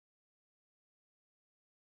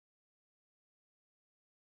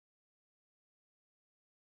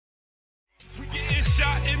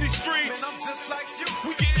in these streets. And I'm just like you.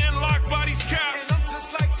 We getting locked by these caps. And I'm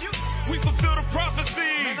just like you. We fulfill the prophecies.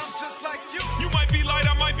 And I'm just like you. You might be light,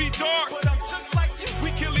 I might be dark. But I'm just like you. We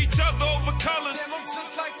kill each other over colors. Damn, I'm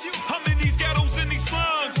just like you. I'm in these ghettos, in these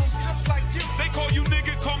slums. And I'm just like you. They call you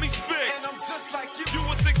nigga, call me spick. And I'm just like you. You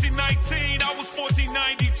was 1619, I was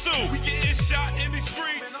 1492. We getting shot in the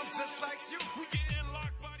streets. And I'm just like you. We getting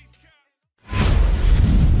locked by these caps.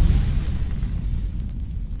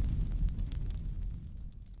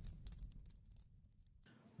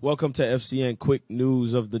 Welcome to FCN Quick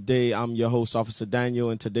News of the Day. I'm your host, Officer Daniel.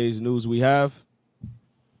 In today's news, we have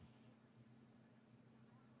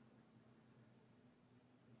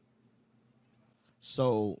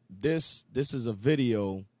this is a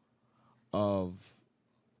video of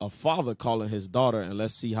a father calling his daughter, and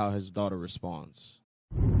let's see how his daughter responds.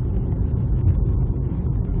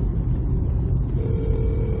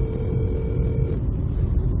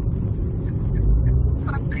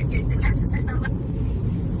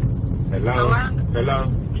 Hello?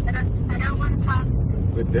 Hello? I don't want to talk.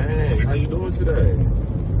 But dang, how you doing today?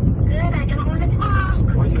 Good, I don't want to talk.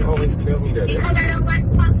 Why you always tell me that? Because I don't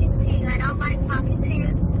like talking to you. I don't like talking to you.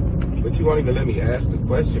 But you won't even let me ask the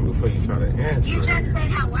question before you try to answer You it. just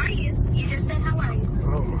said, how are you? You just said, how are you?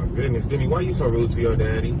 Oh my goodness, Demi, why you so rude to your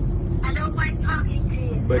daddy? I don't like talking to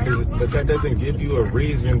you. But that doesn't give you a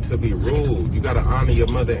reason to be rude. You gotta honor your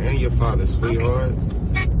mother and your father, sweetheart.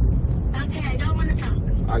 Okay, I don't want to talk.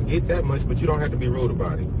 I get that much, but you don't have to be rude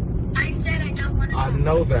about it. I said I don't want to talk. I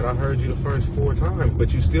know that. I heard you the first 4 times,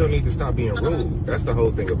 but you still need to stop being rude. That's the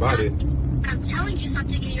whole thing about it. I'm telling you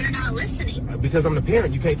something and you're not listening. Because I'm the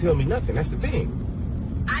parent, you can't tell me nothing. That's the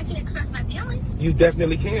thing. I can express my feelings. You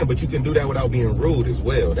definitely can, but you can do that without being rude as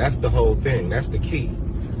well. That's the whole thing. That's the key.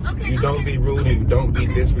 Okay. You don't be rude and you don't be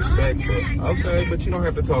disrespectful. Okay, but you don't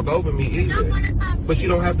have to talk over me either. But you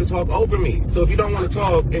don't have to talk over me. So if you don't want to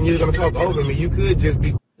talk and you're going to talk over me, you could just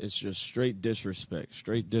be... It's just straight disrespect,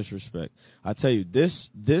 straight disrespect. I tell you, this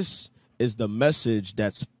is the message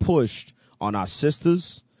that's pushed on our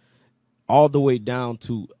sisters all the way down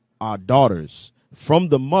to our daughters from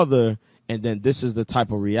the mother, and then this is the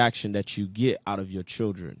type of reaction that you get out of your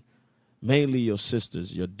children, mainly your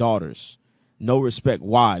sisters, your daughters. No respect.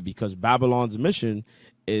 Why? Because Babylon's mission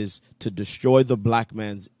is to destroy the black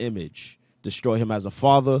man's image, destroy him as a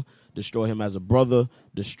father, destroy him as a brother,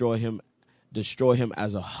 destroy him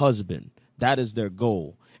as a husband. That is their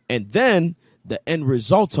goal. And then the end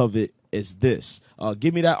result of it is this.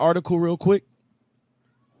 Give me that article real quick.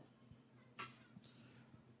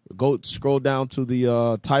 Go scroll down to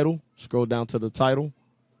the title. Scroll down to the title.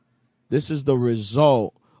 This is the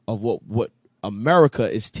result of what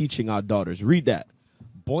America is teaching our daughters. Read that.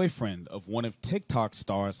 Boyfriend of one of TikTok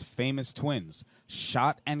stars' famous twins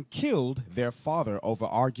shot and killed their father over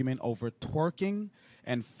argument over twerking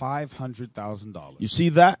and $500,000. You see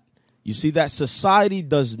that? You see that? Society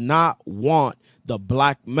does not want the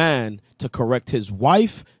black man to correct his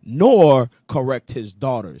wife nor correct his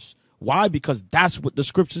daughters. Why? Because that's what the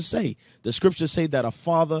scriptures say. The scriptures say that a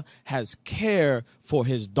father has care for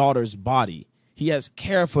his daughter's body. He has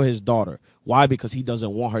care for his daughter. Why? Because he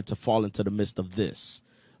doesn't want her to fall into the midst of this.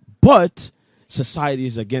 But society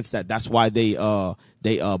is against that. That's why they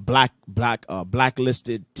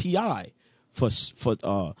blacklisted T.I. for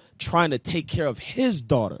trying to take care of his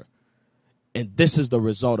daughter. And this is the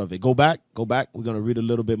result of it. Go back. We're going to read a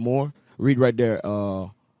little bit more. Read right there. A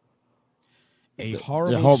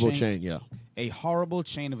horrible chain, yeah. A horrible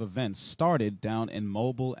chain of events started down in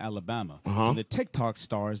Mobile, Alabama. When the TikTok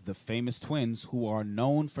stars, the famous twins who are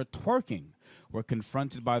known for twerking, were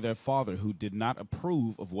confronted by their father who did not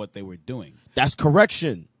approve of what they were doing. That's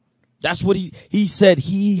correction. That's what he said.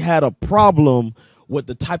 He had a problem with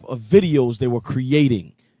the type of videos they were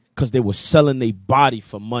creating because they were selling their body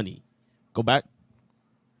for money. Go back.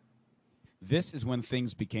 This is when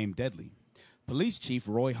things became deadly. Police Chief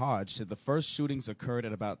Roy Hodge said the first shootings occurred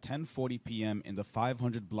at about 10:40 p.m. in the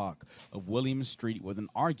 500 block of Williams Street with an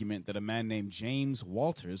argument that a man named James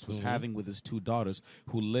Walters was having with his 2 daughters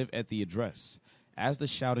who live at the address. As the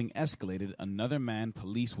shouting escalated, another man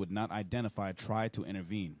police would not identify tried to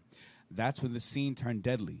intervene. That's when the scene turned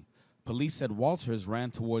deadly. Police said Walters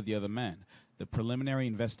ran toward the other man. The preliminary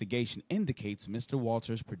investigation indicates Mr.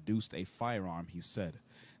 Walters produced a firearm, he said.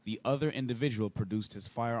 The other individual produced his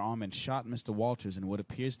firearm and shot Mr. Walters in what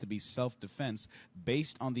appears to be self-defense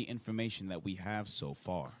based on the information that we have so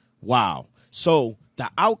far. Wow. So the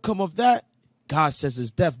outcome of that, God says, is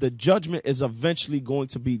death. The judgment is eventually going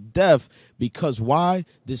to be death because why?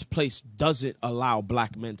 This place doesn't allow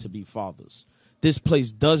black men to be fathers. This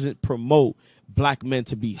place doesn't promote black men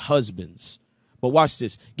to be husbands. But watch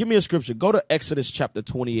this. Give me a scripture. Go to Exodus chapter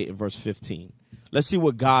 28 and verse 15. Let's see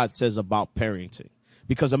what God says about parenting.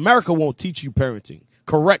 Because America won't teach you parenting.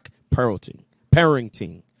 Correct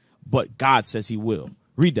parenting. But God says he will.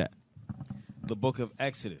 Read that. The book of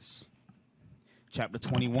Exodus, chapter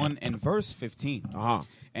 21 and verse 15.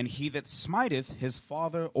 And he that smiteth his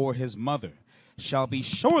father or his mother shall be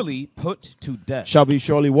surely put to death. Shall be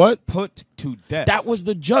surely what? Put to death. That was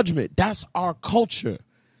the judgment. That's our culture.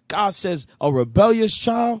 God says a rebellious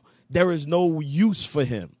child, there is no use for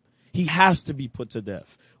him. He has to be put to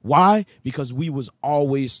death. Why? Because we was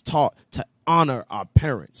always taught to honor our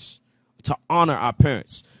parents. To honor our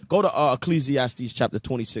parents. Go to Ecclesiastes chapter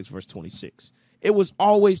 26, verse 26. It was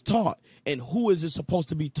always taught. And who is it supposed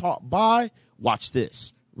to be taught by? Watch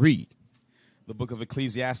this. Read. The book of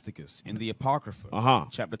Ecclesiasticus in the Apocrypha,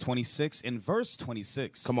 chapter 26 and verse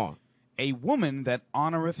 26. Come on. A woman that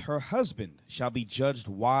honoreth her husband shall be judged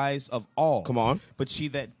wise of all. Come on. But she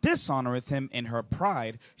that dishonoreth him in her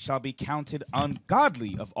pride shall be counted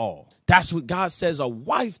ungodly of all. That's what God says. A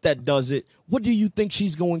wife that does it, what do you think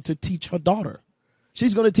she's going to teach her daughter?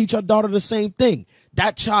 She's going to teach her daughter the same thing.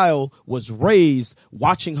 That child was raised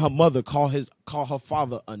watching her mother call her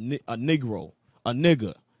father a Negro, a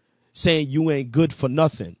nigger, saying you ain't good for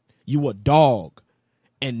nothing. You a dog.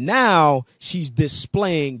 And now she's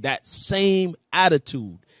displaying that same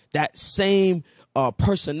attitude, that same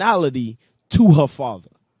personality to her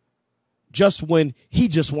father. Just when he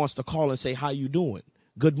just wants to call and say, how you doing?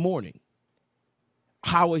 Good morning.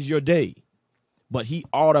 How is your day? But he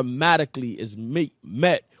automatically is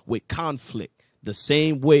met with conflict the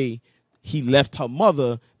same way he left her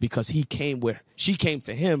mother because she came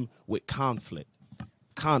to him with conflict.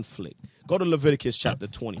 Go to Leviticus chapter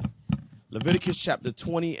 20. Leviticus chapter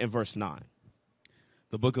 20 and verse 9.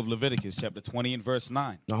 The book of Leviticus chapter 20 and verse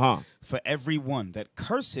 9. For every one that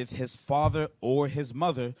curseth his father or his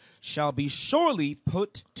mother shall be surely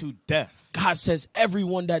put to death. God says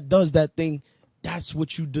everyone that does that thing, that's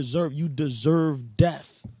what you deserve. You deserve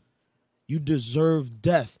death. You deserve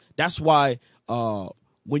death. That's why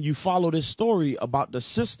when you follow this story about the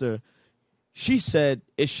sister, she said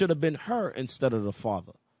it should have been her instead of the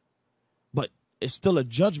father. But it's still a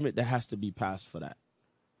judgment that has to be passed for that.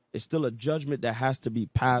 It's still a judgment that has to be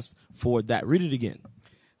passed for that. Read it again.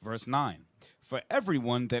 Verse 9. For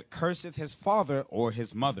everyone that curseth his father or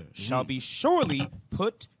his mother shall be surely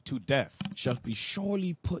put to death. Shall be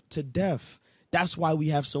surely put to death. That's why we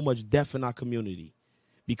have so much death in our community.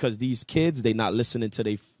 Because these kids, they not listening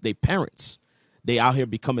to their parents. They out here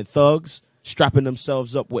becoming thugs, strapping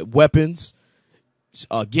themselves up with weapons,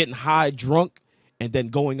 getting high, drunk, and then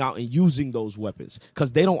going out and using those weapons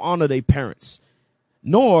because they don't honor their parents,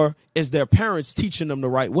 nor is their parents teaching them the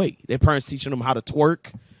right way. Their parents teaching them how to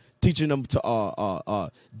twerk, teaching them to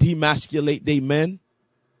demasculate their men,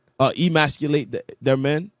 emasculate their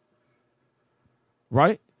men.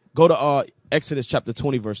 Right? Go to Exodus chapter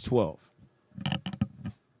 20, verse 12.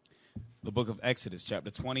 The book of Exodus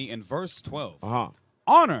chapter 20 and verse 12.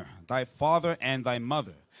 Honor thy father and thy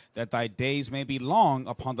mother, that thy days may be long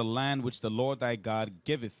upon the land which the Lord thy God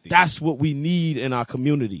giveth thee. That's what we need in our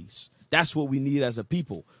communities. That's what we need as a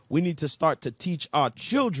people. We need to start to teach our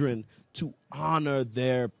children to honor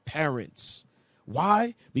their parents.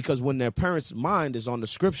 Why? Because when their parents' mind is on the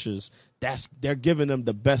scriptures, they're giving them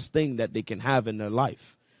the best thing that they can have in their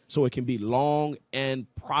life. So it can be long and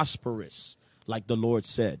prosperous, like the Lord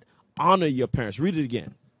said. Honor your parents. Read it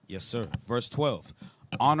again. Yes, sir. Verse 12.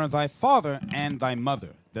 Honor thy father and thy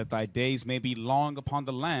mother, that thy days may be long upon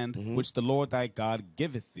the land which the Lord thy God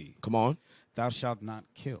giveth thee. Come on. Thou shalt not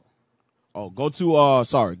kill. Oh, go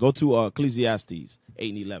to Ecclesiastes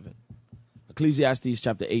 8 and 11. Ecclesiastes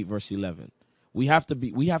chapter 8, verse 11. We have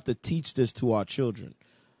to teach this to our children.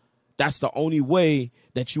 That's the only way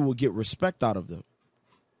that you will get respect out of them.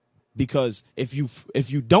 Because if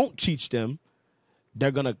you don't teach them,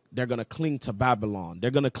 they're gonna cling to Babylon.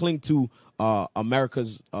 They're gonna cling to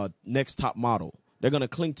America's Next Top Model. They're gonna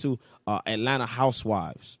cling to Atlanta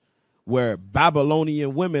Housewives, where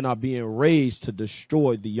Babylonian women are being raised to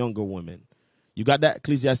destroy the younger women. You got that?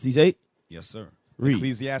 Ecclesiastes 8? Yes, sir. Read.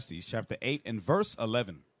 Ecclesiastes chapter 8 and verse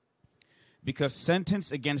 11. Because sentence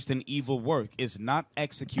against an evil work is not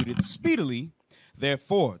executed speedily,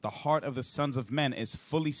 therefore the heart of the sons of men is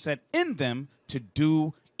fully set in them to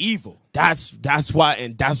do evil. That's why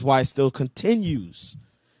it still continues,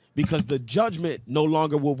 because the judgment no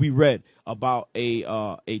longer will be read about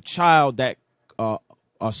a child that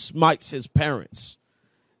smites his parents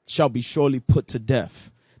shall be surely put to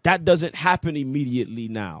death. That doesn't happen immediately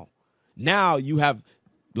now. Now you have,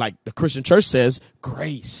 like the Christian church says,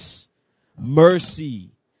 grace, mercy,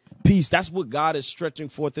 peace. That's what God is stretching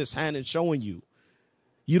forth his hand and showing you.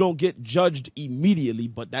 You don't get judged immediately,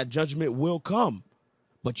 but that judgment will come.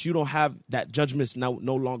 But you don't have that judgment's no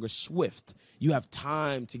longer swift. You have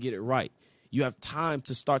time to get it right. You have time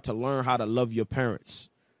to start to learn how to love your parents,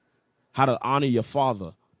 how to honor your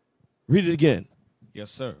father. Read it again.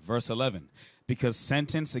 Yes, sir. Verse 11. Because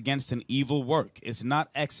sentence against an evil work is not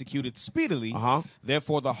executed speedily,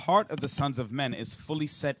 therefore the heart of the sons of men is fully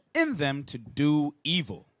set in them to do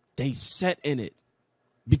evil. They set in it.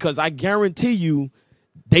 Because I guarantee you,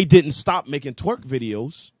 they didn't stop making twerk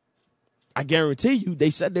videos. I guarantee you,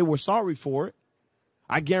 they said they were sorry for it.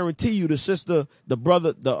 I guarantee you, the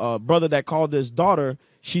brother that called his daughter,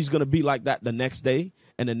 she's going to be like that the next day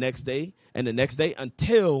and the next day and the next day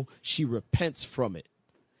until she repents from it.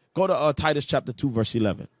 Go to Titus chapter 2, verse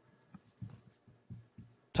 11.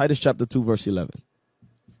 Titus chapter 2, verse 11.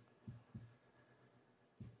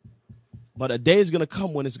 But a day is going to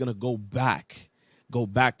come when it's going to go back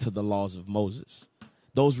to the laws of Moses.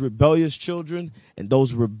 Those rebellious children and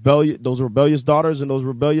those rebellious daughters and those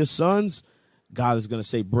rebellious sons, God is going to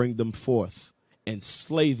say, bring them forth and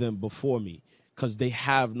slay them before me, because they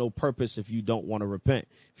have no purpose if you don't want to repent,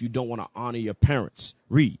 if you don't want to honor your parents.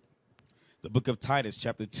 Read. The book of Titus,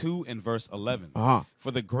 chapter 2 and verse 11. For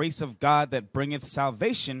the grace of God that bringeth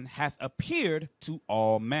salvation hath appeared to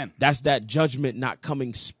all men. That's that judgment not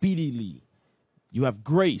coming speedily. You have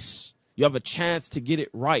grace. You have a chance to get it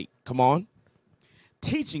right. Come on.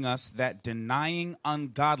 Teaching us that denying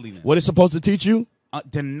ungodliness. What is supposed to teach you?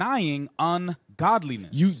 Denying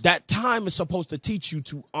ungodliness. That time is supposed to teach you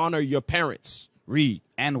to honor your parents. Read.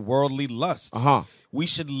 And worldly lusts. We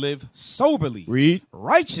should live soberly, read,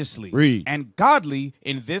 righteously, read, and godly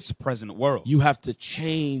in this present world. You have to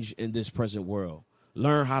change in this present world.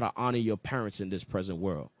 Learn how to honor your parents in this present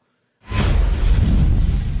world.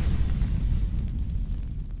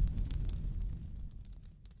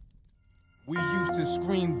 We used to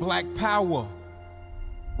scream black power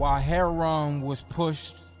while heroin was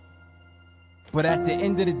pushed. But at the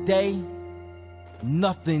end of the day,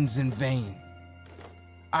 nothing's in vain.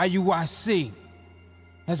 IUIC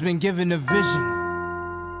has been given a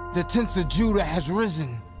vision. The tents of Judah has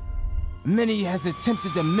risen. Many has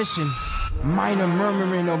attempted the mission. Minor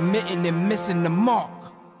murmuring, omitting, and missing the mark.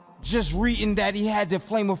 Just reading that he had the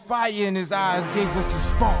flame of fire in his eyes gave us the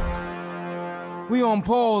spark. We on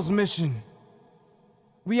Paul's mission.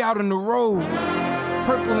 We out on the road,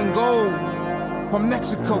 purple and gold. From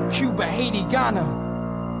Mexico, Cuba, Haiti,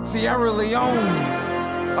 Ghana, Sierra Leone.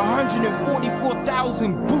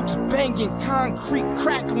 144,000 boots banging, concrete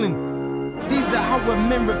crackling. These are our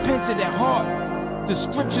men repented at heart. The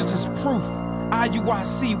scriptures is proof.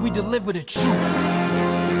 IUIC, we deliver the truth.